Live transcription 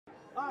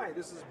Hi,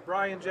 this is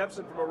Brian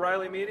Jepson from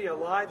O'Reilly Media,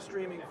 live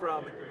streaming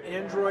from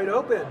Android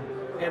Open.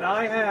 And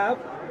I have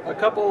a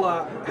couple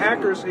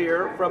hackers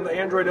here from the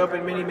Android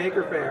Open Mini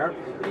Maker Fair.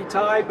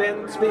 Ytai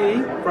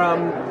Ben-Tsvi,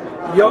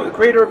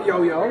 creator of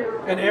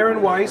YOIO,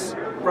 and Weiss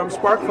from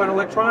SparkFun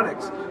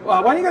Electronics.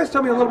 Why don't you guys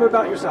tell me a little bit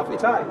about yourself,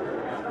 Ytai?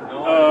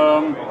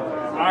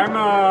 I'm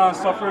a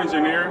software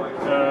engineer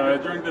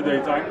during the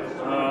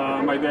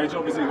daytime. My day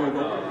job is in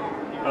Google.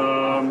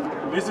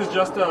 This is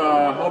just a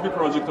hobby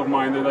project of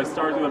mine that I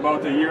started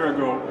about a year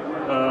ago.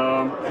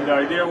 The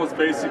idea was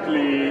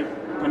basically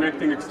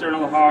connecting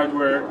external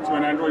hardware to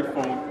an Android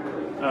phone.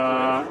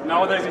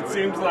 Nowadays it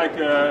seems like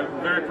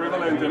very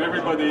prevalent and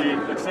everybody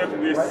accepts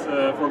this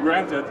for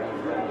granted,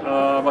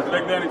 but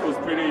back then it was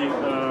pretty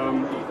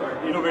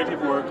innovative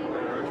work.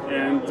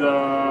 And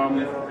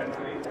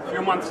a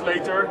few months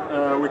later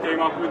we came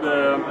up with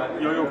the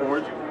YOIO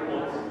board,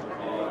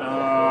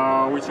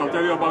 which I'll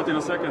tell you about in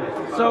a second.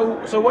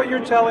 So what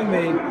you're telling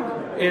me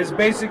is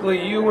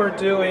basically you were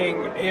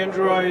doing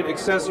Android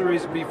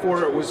accessories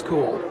before it was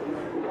cool.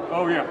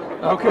 Oh yeah.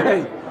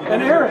 Okay.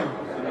 And Aaron,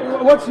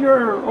 what's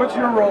your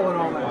role in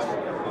all this?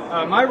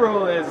 My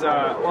role is,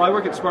 well, I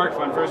work at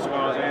SparkFun first of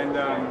all,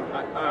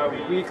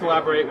 and we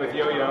collaborate with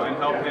YOIO and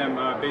help him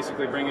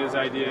basically bring his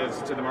ideas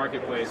to the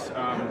marketplace.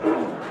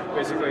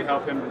 Basically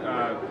help him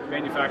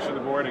manufacture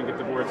the board and get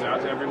the boards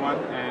out to everyone.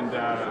 And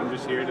I'm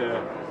just here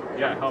to,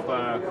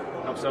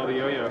 help sell the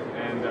YOIO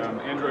and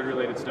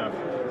Android-related stuff.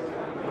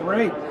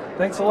 Great,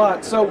 thanks a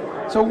lot. So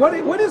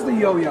what is the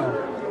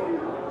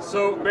YOIO?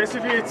 So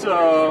basically, it's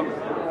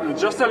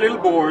just a little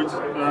board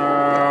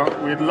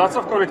with lots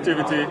of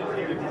connectivity.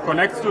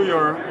 Connects to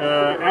your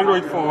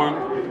Android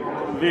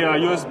phone via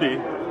USB.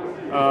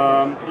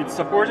 It's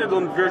supported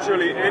on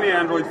virtually any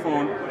Android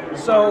phone.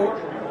 So,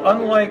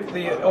 unlike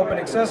the Open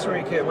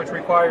Accessory Kit, which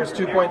requires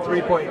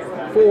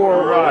 2.3.4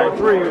 or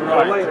 3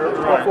 or later,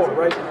 or 4,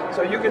 right?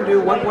 So you can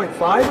do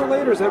 1.5 or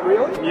later, is that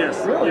really?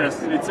 Yes, really?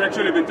 Yes. It's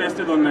actually been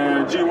tested on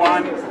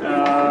G1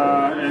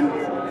 and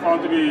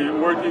found to be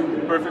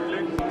working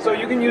perfectly. So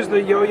you can use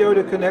the YOIO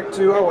to connect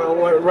to,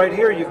 right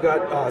here you've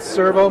got a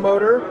servo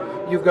motor,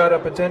 you've got a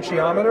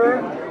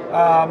potentiometer,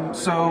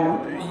 so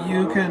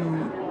you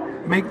can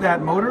make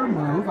that motor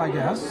move, I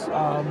guess.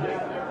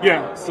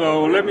 Yeah,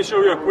 so let me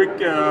show you a quick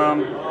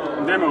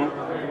demo.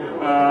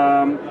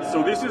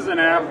 So this is an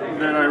app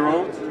that I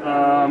wrote.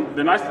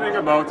 The nice thing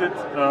about it,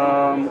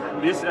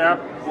 this app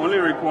only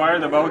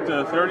required about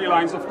 30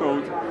 lines of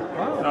code.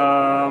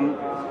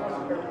 Wow.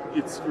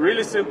 It's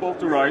really simple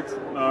to write,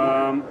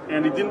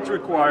 and it didn't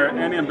require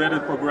any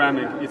embedded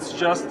programming. It's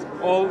just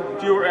all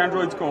pure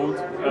Android code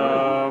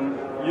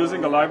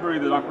using a library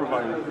that I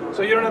provided.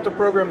 So you don't have to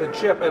program the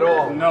chip at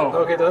all? No.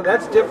 Okay,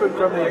 that's different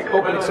from the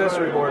Open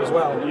Accessory board as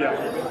well. Yeah,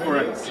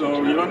 correct.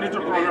 So you don't need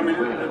to program it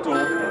at all.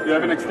 You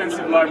have an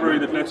extensive library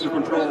that lets you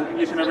control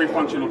each and every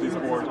function of this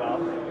board.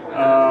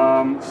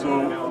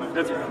 So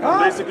that's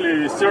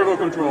basically servo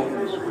control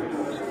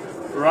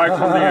right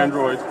from the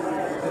Android.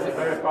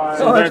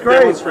 So that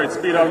demonstrates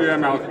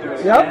PWM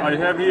output. Yep. I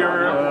have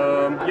here,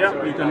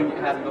 you can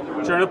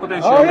turn the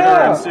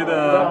potentiometer and see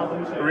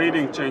the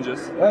reading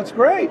changes. That's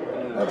great.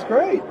 That's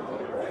great.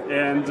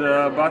 And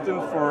a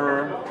button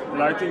for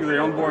lighting the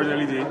onboard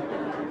LED.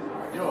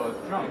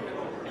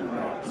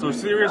 So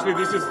seriously,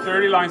 this is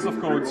 30 lines of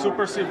code,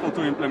 super simple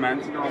to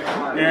implement,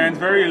 and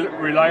very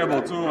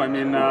reliable too. I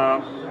mean,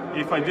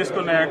 if I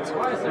disconnect,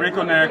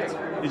 reconnect,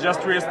 it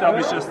just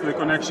reestablishes the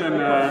connection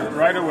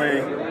right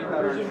away.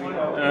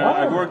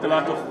 I've worked a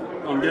lot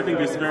on getting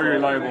this very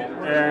reliable.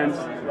 And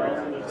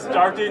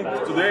starting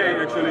today,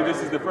 actually, this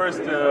is the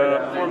first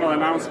formal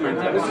announcement.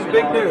 This is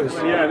big news.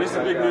 Yeah, this is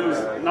big news,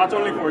 not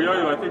only for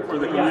YOIO, I think for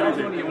the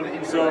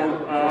community. So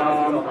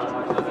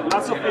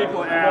lots of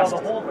people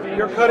asked.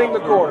 You're cutting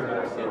the cord.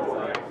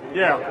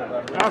 Yeah,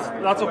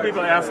 lots of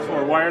people asked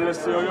for wireless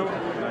YOIO,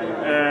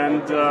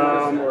 and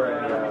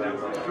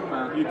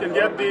you can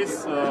get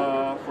this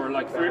for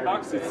like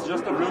 $3. It's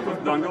just a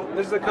Bluetooth dongle.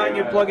 This is the kind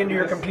you plug into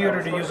your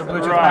computer to use a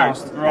Bluetooth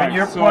mouse. Right. And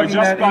you're So plugging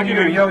just that plug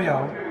into your it in.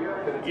 YOIO.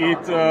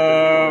 It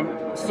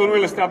soon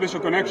will establish a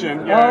connection,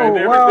 and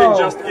everything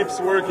just keeps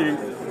working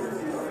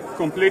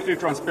completely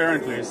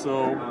transparently.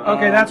 So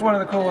Okay, that's one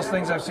of the coolest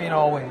things I've seen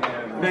all week.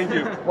 thank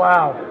you.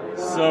 Wow.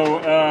 So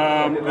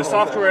the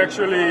software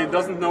actually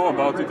doesn't know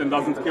about it and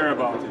doesn't care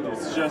about it.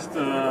 It's just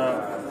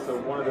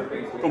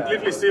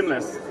completely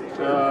seamless.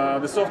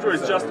 The software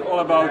is just all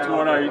about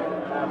what I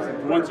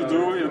want to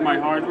do with my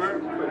hardware,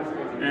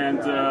 and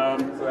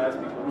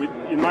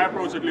in my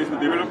approach at least, the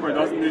developer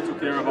doesn't need to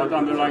care about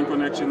underlying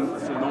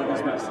connections and all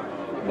this mess.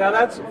 Now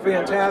that's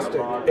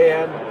fantastic,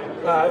 and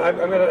I'm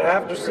going to,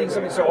 after seeing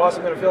something so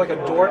awesome, I'm going to feel like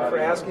a dork for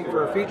asking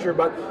for a feature,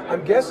 but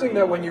I'm guessing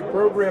that when you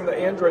program the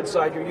Android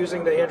side, you're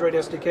using the Android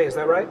SDK, is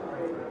that right?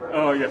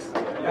 Oh, yes.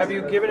 Have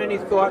you given any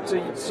thought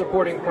to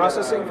supporting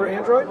processing for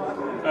Android?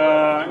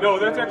 No,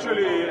 that's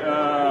actually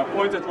a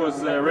point that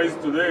was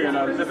raised today, and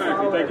I'll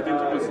definitely take it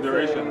into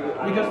consideration.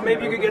 Because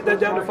maybe you could get that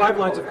down to 5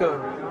 lines of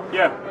code.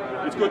 Yeah,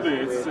 it could be.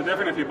 It's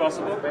definitely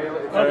possible.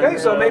 Okay, And,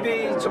 so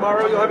maybe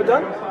tomorrow you'll have it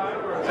done?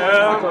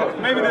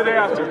 maybe the day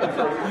after.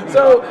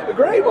 So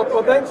great.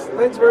 Well,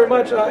 thanks very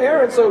much,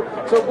 Aaron. So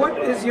what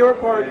is your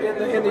part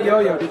in the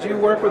yo-yo? Did you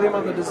work with him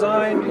on the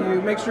design? Do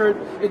you make sure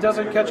it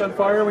doesn't catch on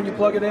fire when you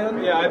plug it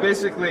in? Yeah, I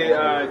basically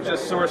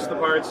just source the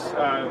parts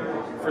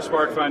for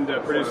SparkFun to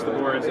produce the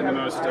boards in the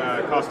most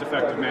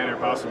cost-effective manner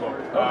possible.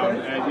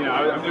 And you know,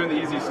 I'm doing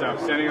the easy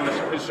stuff, standing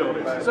on his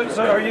shoulders.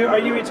 So are you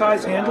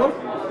Ytai's handler?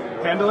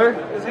 Handler?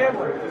 His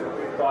handler.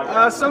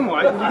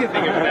 Somewhat. You can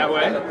think of it that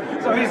way.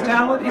 So he's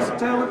talent. He's a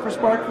talent for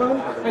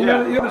SparkFun, and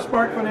you have a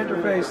SparkFun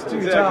interface to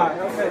Ytai.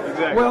 Okay.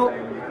 Exactly. Well,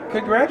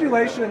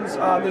 congratulations.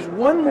 There's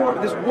one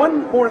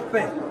more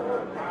thing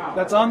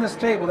that's on this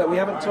table that we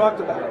haven't talked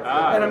about,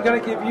 and I'm going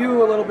to give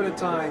you a little bit of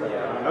time,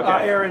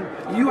 Aaron.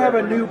 You have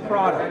a new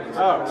product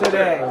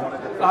today.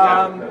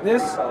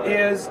 This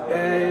is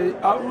a.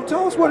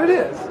 Tell us what it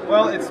is.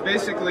 Well, it's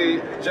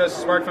basically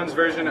just SparkFun's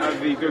version of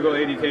the Google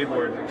ADK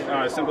board.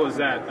 Simple as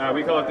that.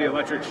 We call it the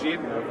electric sheet,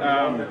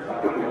 and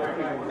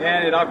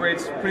it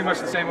operates pretty much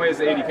the same way as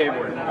the ADK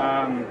board.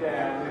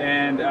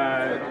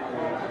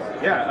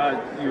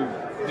 You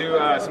do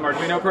some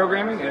Arduino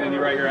programming, and then you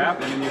write your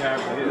app, and then you have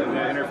the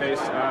interface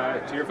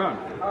to your phone.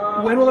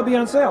 When will it be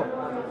on sale?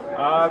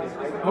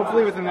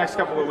 Hopefully within the next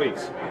couple of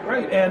weeks.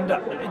 Great. And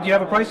do you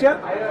have a price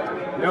yet?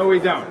 No, we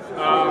don't.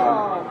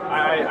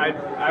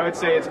 I would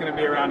say it's going to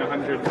be around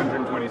 100,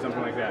 120,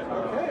 something like that.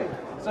 Okay.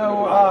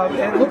 So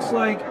it looks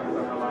like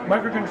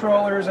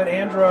microcontrollers and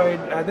Android.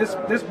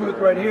 This booth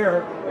right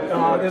here,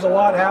 there's a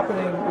lot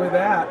happening with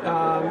that,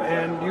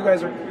 and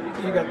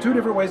you got two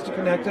different ways to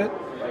connect it.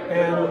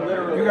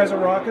 And you guys are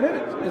rocking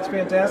it. It's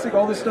fantastic.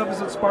 All this stuff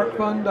is at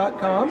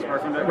SparkFun.com.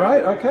 SparkFun.com.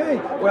 Right,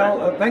 okay.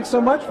 Well, thanks so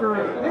much for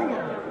being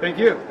here. Thank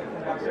you.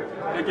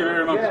 Thank you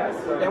very much.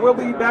 And we'll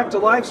be back to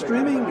live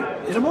streaming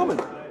in a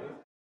moment.